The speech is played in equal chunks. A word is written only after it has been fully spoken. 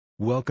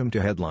Welcome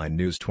to Headline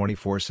News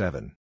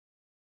 24/7.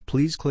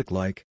 Please click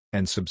like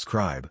and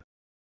subscribe.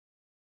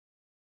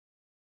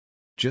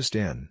 Just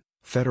in,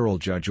 federal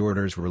judge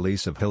orders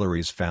release of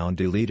Hillary's found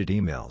deleted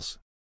emails.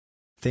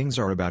 Things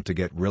are about to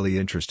get really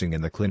interesting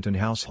in the Clinton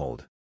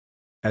household.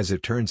 As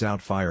it turns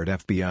out, fired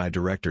FBI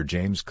Director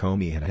James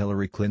Comey had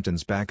Hillary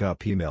Clinton's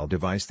backup email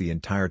device the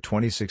entire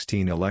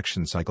 2016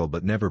 election cycle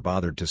but never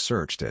bothered to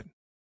search it.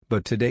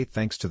 But today,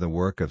 thanks to the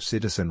work of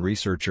citizen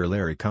researcher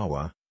Larry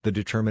Kawa, the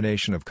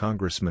determination of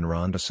Congressman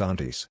Ron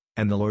DeSantis,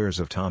 and the lawyers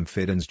of Tom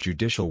Fitton's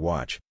Judicial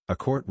Watch, a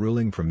court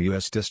ruling from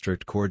U.S.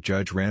 District Court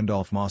Judge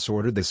Randolph Moss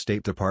ordered the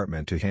State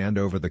Department to hand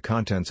over the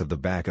contents of the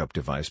backup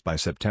device by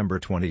September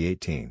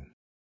 2018.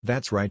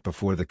 That's right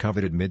before the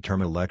coveted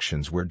midterm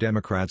elections, where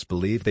Democrats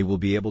believe they will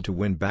be able to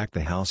win back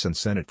the House and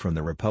Senate from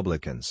the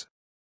Republicans.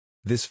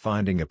 This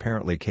finding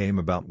apparently came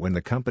about when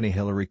the company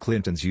Hillary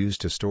Clinton's used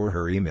to store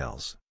her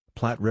emails,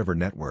 Platte River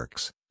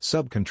Networks,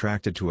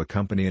 subcontracted to a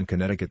company in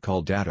Connecticut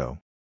called Datto.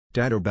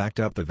 Datto backed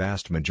up the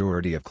vast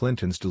majority of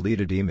Clinton's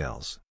deleted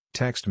emails,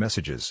 text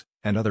messages,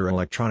 and other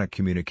electronic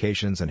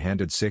communications and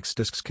handed 6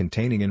 disks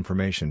containing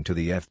information to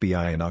the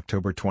FBI in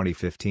October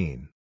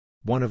 2015.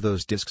 One of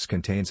those disks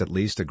contains at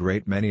least a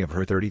great many of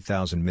her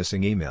 30,000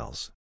 missing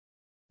emails.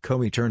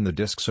 Comey turned the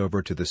disks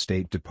over to the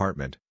State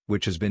Department,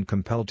 which has been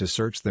compelled to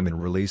search them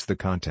and release the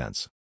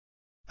contents.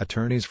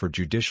 Attorneys for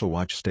Judicial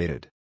Watch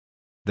stated,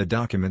 "The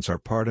documents are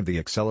part of the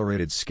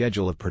accelerated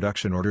schedule of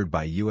production ordered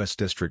by U.S.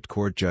 District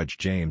Court Judge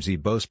James E.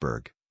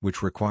 Boasberg,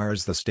 which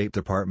requires the State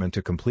Department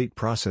to complete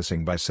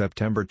processing by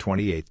September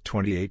 28,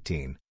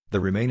 2018. The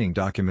remaining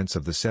documents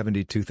of the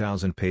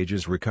 72,000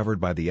 pages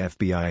recovered by the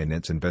FBI in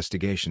its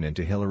investigation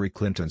into Hillary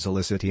Clinton's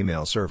illicit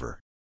email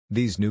server.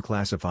 These new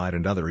classified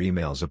and other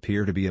emails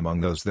appear to be among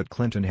those that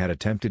Clinton had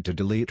attempted to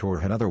delete or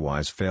had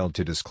otherwise failed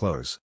to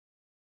disclose."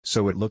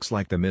 So it looks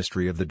like the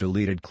mystery of the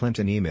deleted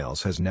Clinton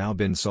emails has now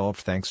been solved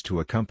thanks to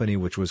a company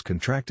which was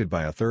contracted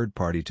by a third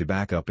party to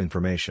back up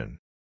information.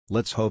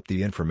 Let's hope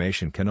the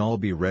information can all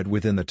be read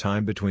within the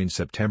time between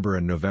September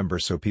and November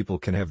so people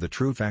can have the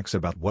true facts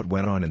about what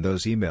went on in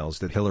those emails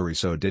that Hillary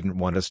so didn't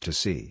want us to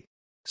see.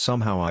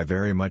 Somehow I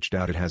very much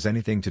doubt it has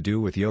anything to do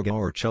with yoga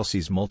or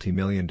Chelsea's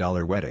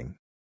multi-million-dollar wedding.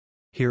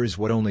 Here is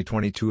what only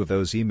 22 of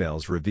those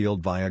emails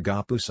revealed via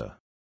Gapusa.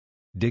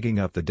 Digging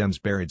up the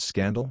Dems' buried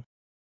scandal?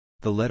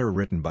 The letter,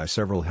 written by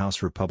several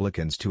House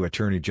Republicans to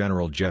Attorney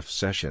General Jeff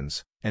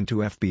Sessions, and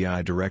to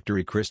FBI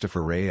Director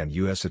Christopher Wray and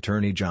U.S.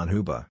 Attorney John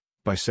Huba,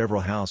 by several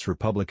House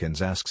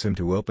Republicans, asks him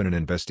to open an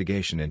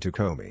investigation into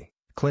Comey,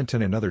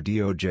 Clinton and other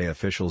DOJ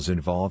officials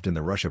involved in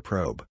the Russia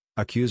probe,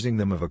 accusing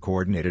them of a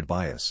coordinated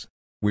bias.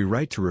 We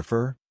write to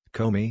refer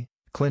Comey,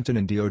 Clinton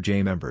and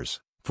DOJ members,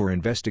 for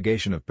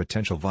investigation of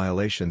potential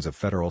violations of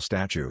federal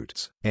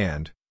statutes,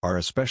 and are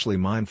especially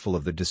mindful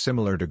of the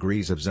dissimilar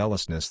degrees of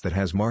zealousness that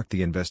has marked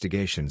the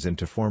investigations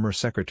into former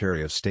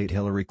Secretary of State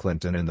Hillary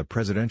Clinton and the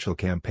presidential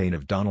campaign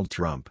of Donald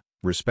Trump,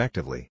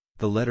 respectively.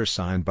 The letter,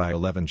 signed by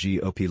 11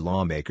 GOP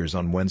lawmakers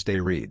on Wednesday,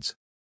 reads,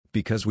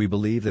 "Because we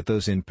believe that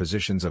those in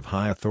positions of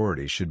high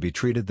authority should be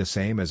treated the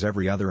same as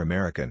every other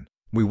American,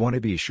 we want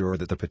to be sure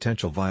that the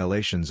potential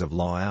violations of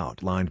law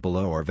outlined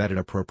below are vetted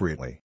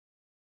appropriately."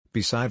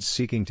 Besides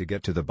seeking to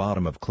get to the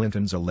bottom of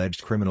Clinton's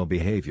alleged criminal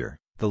behavior,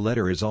 the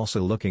letter is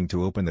also looking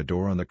to open the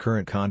door on the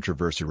current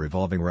controversy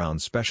revolving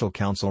around Special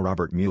Counsel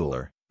Robert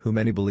Mueller, who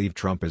many believe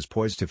Trump is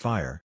poised to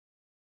fire.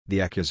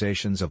 The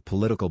accusations of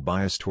political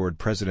bias toward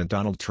President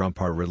Donald Trump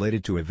are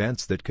related to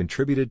events that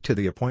contributed to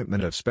the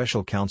appointment of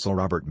Special Counsel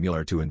Robert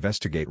Mueller to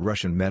investigate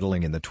Russian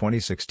meddling in the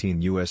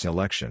 2016 U.S.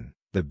 election,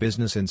 the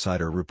Business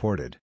Insider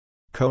reported.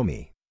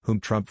 Comey, whom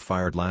Trump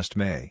fired last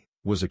May,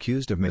 was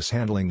accused of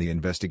mishandling the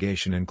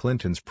investigation in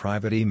Clinton's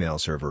private email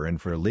server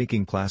and for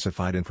leaking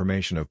classified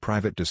information of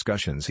private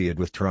discussions he had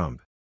with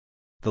Trump.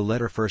 The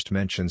letter first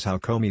mentions how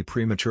Comey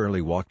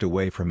prematurely walked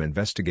away from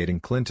investigating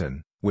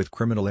Clinton, with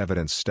criminal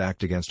evidence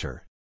stacked against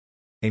her.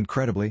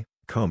 Incredibly,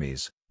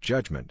 Comey's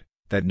judgment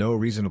that no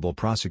reasonable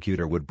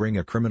prosecutor would bring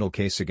a criminal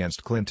case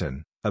against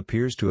Clinton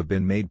appears to have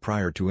been made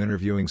prior to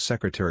interviewing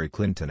Secretary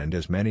Clinton and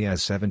as many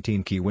as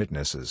 17 key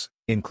witnesses,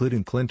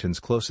 including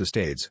Clinton's closest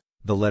aides.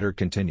 The letter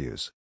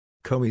continues.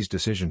 Comey's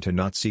decision to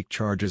not seek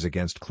charges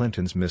against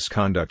Clinton's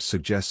misconduct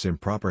suggests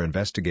improper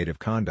investigative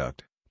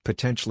conduct,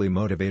 potentially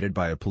motivated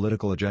by a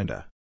political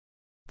agenda.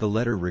 The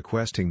letter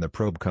requesting the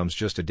probe comes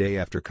just a day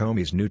after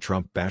Comey's new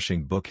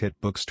Trump-bashing book hit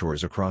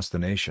bookstores across the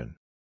nation.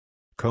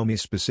 Comey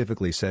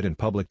specifically said in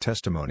public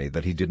testimony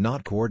that he did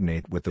not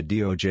coordinate with the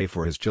DOJ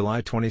for his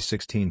July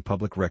 2016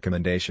 public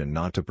recommendation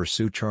not to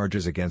pursue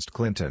charges against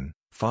Clinton,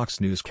 Fox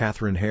News'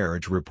 Catherine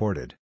Herridge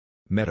reported.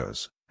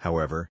 Meadows,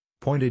 however,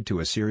 pointed to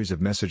a series of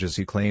messages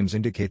he claims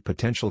indicate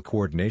potential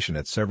coordination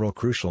at several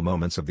crucial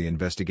moments of the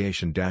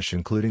investigation,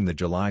 including the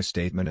July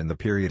statement and the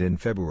period in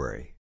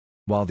February.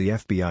 While the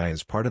FBI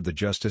is part of the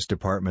Justice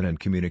Department and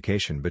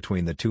communication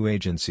between the two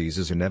agencies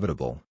is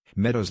inevitable,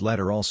 Meadows'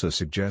 letter also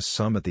suggests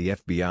some at the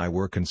FBI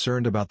were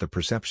concerned about the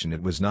perception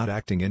it was not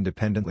acting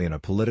independently in a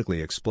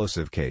politically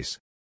explosive case.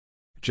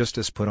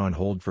 Justice put on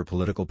hold for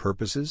political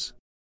purposes?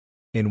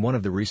 In one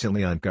of the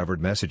recently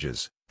uncovered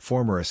messages,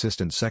 Former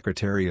Assistant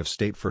Secretary of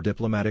State for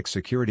Diplomatic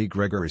Security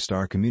Gregory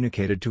Starr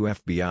communicated to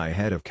FBI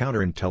Head of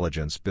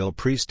Counterintelligence Bill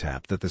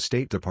Priestap that the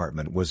State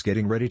Department was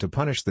getting ready to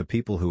punish the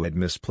people who had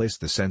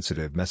misplaced the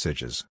sensitive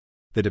messages.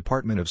 The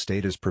Department of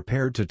State is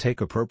prepared to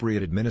take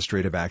appropriate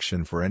administrative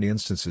action for any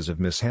instances of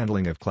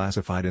mishandling of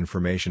classified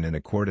information in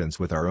accordance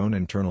with our own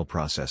internal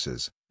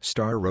processes,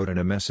 Starr wrote in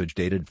a message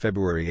dated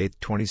February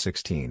 8,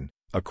 2016,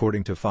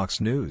 according to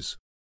Fox News.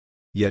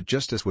 Yet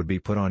justice would be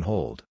put on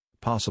hold,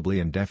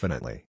 possibly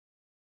indefinitely.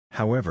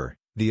 However,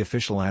 the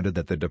official added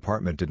that the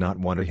department did not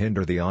want to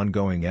hinder the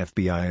ongoing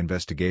FBI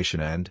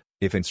investigation and,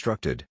 if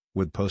instructed,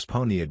 would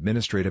postpone the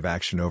administrative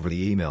action over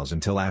the emails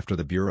until after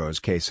the Bureau's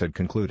case had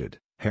concluded,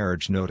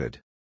 Herridge noted.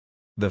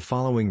 The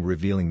following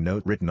revealing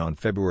note written on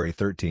February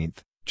 13,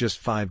 just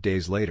 5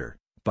 days later,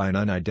 by an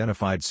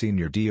unidentified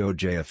senior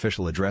DOJ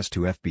official addressed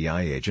to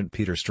FBI agent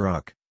Peter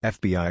Strzok,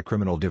 FBI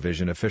Criminal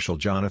Division official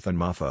Jonathan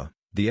Moffa,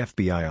 the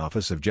FBI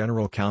Office of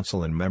General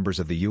Counsel and members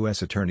of the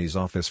U.S. Attorney's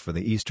Office for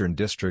the Eastern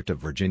District of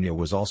Virginia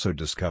was also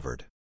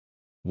discovered.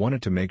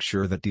 Wanted to make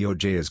sure that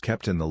DOJ is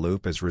kept in the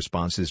loop as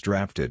response is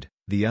drafted,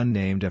 the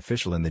unnamed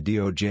official in the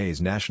DOJ's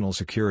National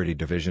Security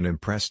Division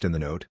impressed in the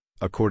note,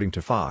 according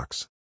to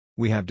Fox.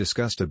 We have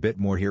discussed a bit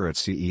more here at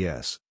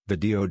CES, the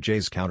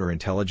DOJ's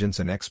Counterintelligence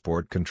and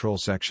Export Control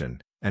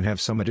section, and have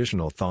some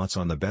additional thoughts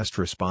on the best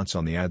response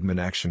on the admin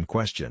action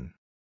question.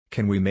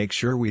 Can we make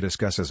sure we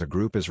discuss as a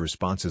group as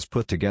response is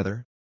put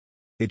together?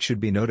 It should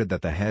be noted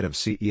that the head of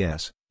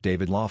CES,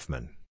 David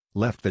Laufman,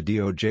 left the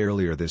DOJ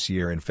earlier this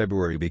year in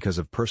February because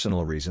of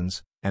personal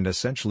reasons, and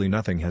essentially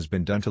nothing has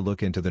been done to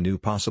look into the new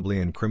possibly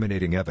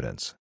incriminating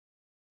evidence.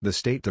 The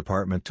State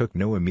Department took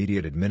no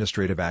immediate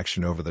administrative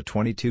action over the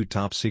 22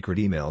 top-secret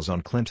emails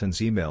on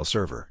Clinton's email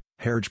server,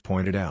 Herridge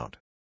pointed out.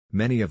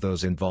 Many of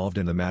those involved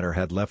in the matter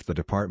had left the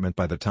department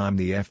by the time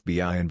the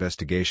FBI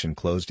investigation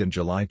closed in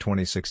July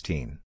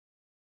 2016.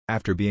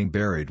 After being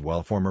buried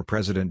while former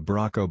President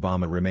Barack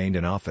Obama remained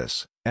in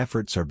office,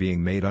 efforts are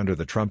being made under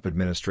the Trump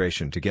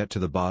administration to get to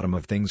the bottom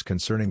of things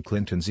concerning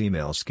Clinton's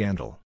email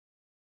scandal.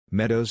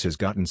 Meadows has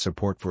gotten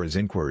support for his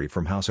inquiry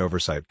from House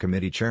Oversight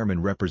Committee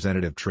Chairman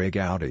Representative Trey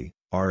Gowdy,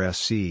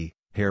 RSC,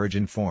 Herridge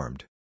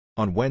informed.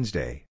 On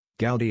Wednesday,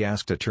 Gowdy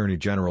asked Attorney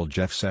General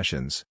Jeff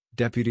Sessions,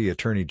 Deputy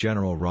Attorney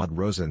General Rod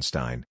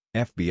Rosenstein,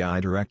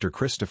 FBI Director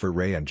Christopher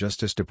Wray and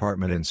Justice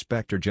Department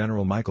Inspector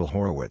General Michael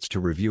Horowitz to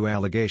review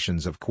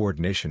allegations of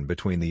coordination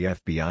between the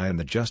FBI and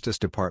the Justice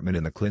Department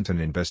in the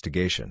Clinton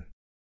investigation.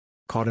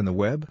 Caught in the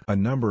web? A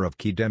number of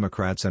key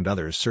Democrats and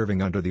others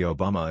serving under the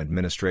Obama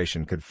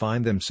administration could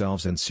find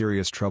themselves in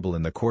serious trouble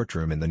in the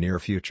courtroom in the near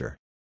future.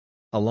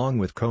 Along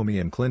with Comey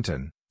and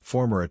Clinton,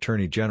 former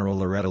Attorney General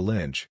Loretta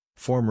Lynch,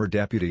 former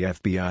Deputy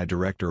FBI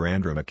Director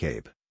Andrew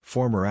McCabe,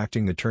 former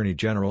Acting Attorney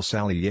General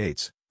Sally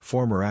Yates,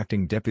 former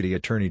Acting Deputy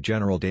Attorney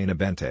General Dana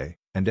Bente,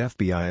 and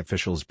FBI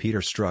officials Peter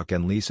Strzok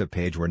and Lisa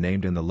Page were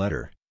named in the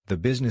letter, the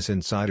Business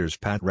Insider's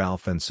Pat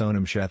Ralph and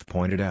Sonam Sheth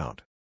pointed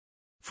out.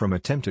 From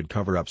attempted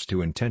cover-ups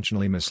to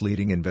intentionally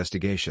misleading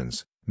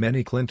investigations,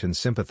 many Clinton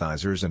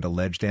sympathizers and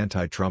alleged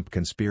anti-Trump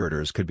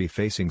conspirators could be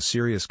facing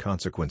serious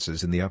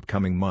consequences in the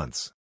upcoming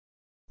months.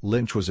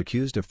 Lynch was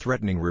accused of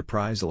threatening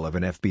reprisal of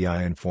an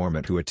FBI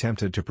informant who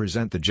attempted to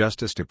present the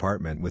Justice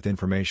Department with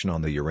information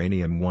on the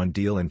Uranium One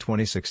deal in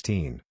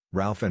 2016,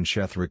 Ralph and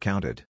Sheth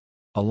recounted.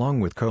 Along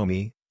with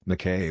Comey,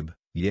 McCabe,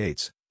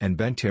 Yates, and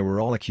Bente were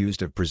all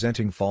accused of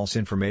presenting false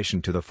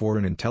information to the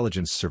Foreign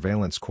Intelligence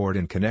Surveillance Court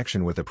in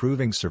connection with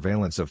approving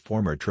surveillance of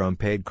former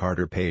Trump aide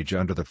Carter Page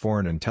under the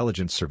Foreign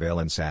Intelligence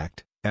Surveillance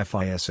Act,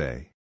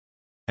 FISA.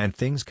 And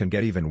things can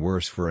get even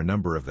worse for a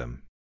number of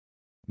them.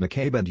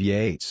 McCabe and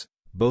Yates,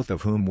 both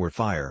of whom were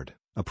fired,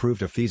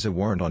 approved a FISA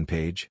warrant on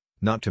Page,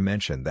 not to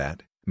mention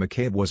that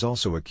McCabe was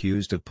also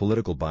accused of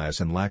political bias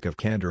and lack of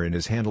candor in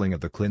his handling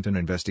of the Clinton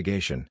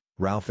investigation,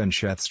 Ralph and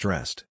Sheth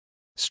stressed.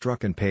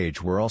 Strzok and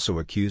Page were also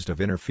accused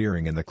of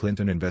interfering in the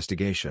Clinton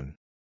investigation.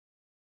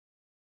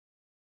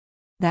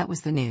 That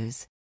was the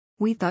news.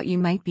 We thought you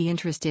might be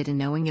interested in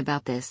knowing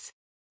about this.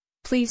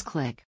 Please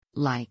click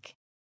like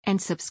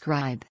and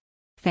subscribe.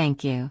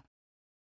 Thank you.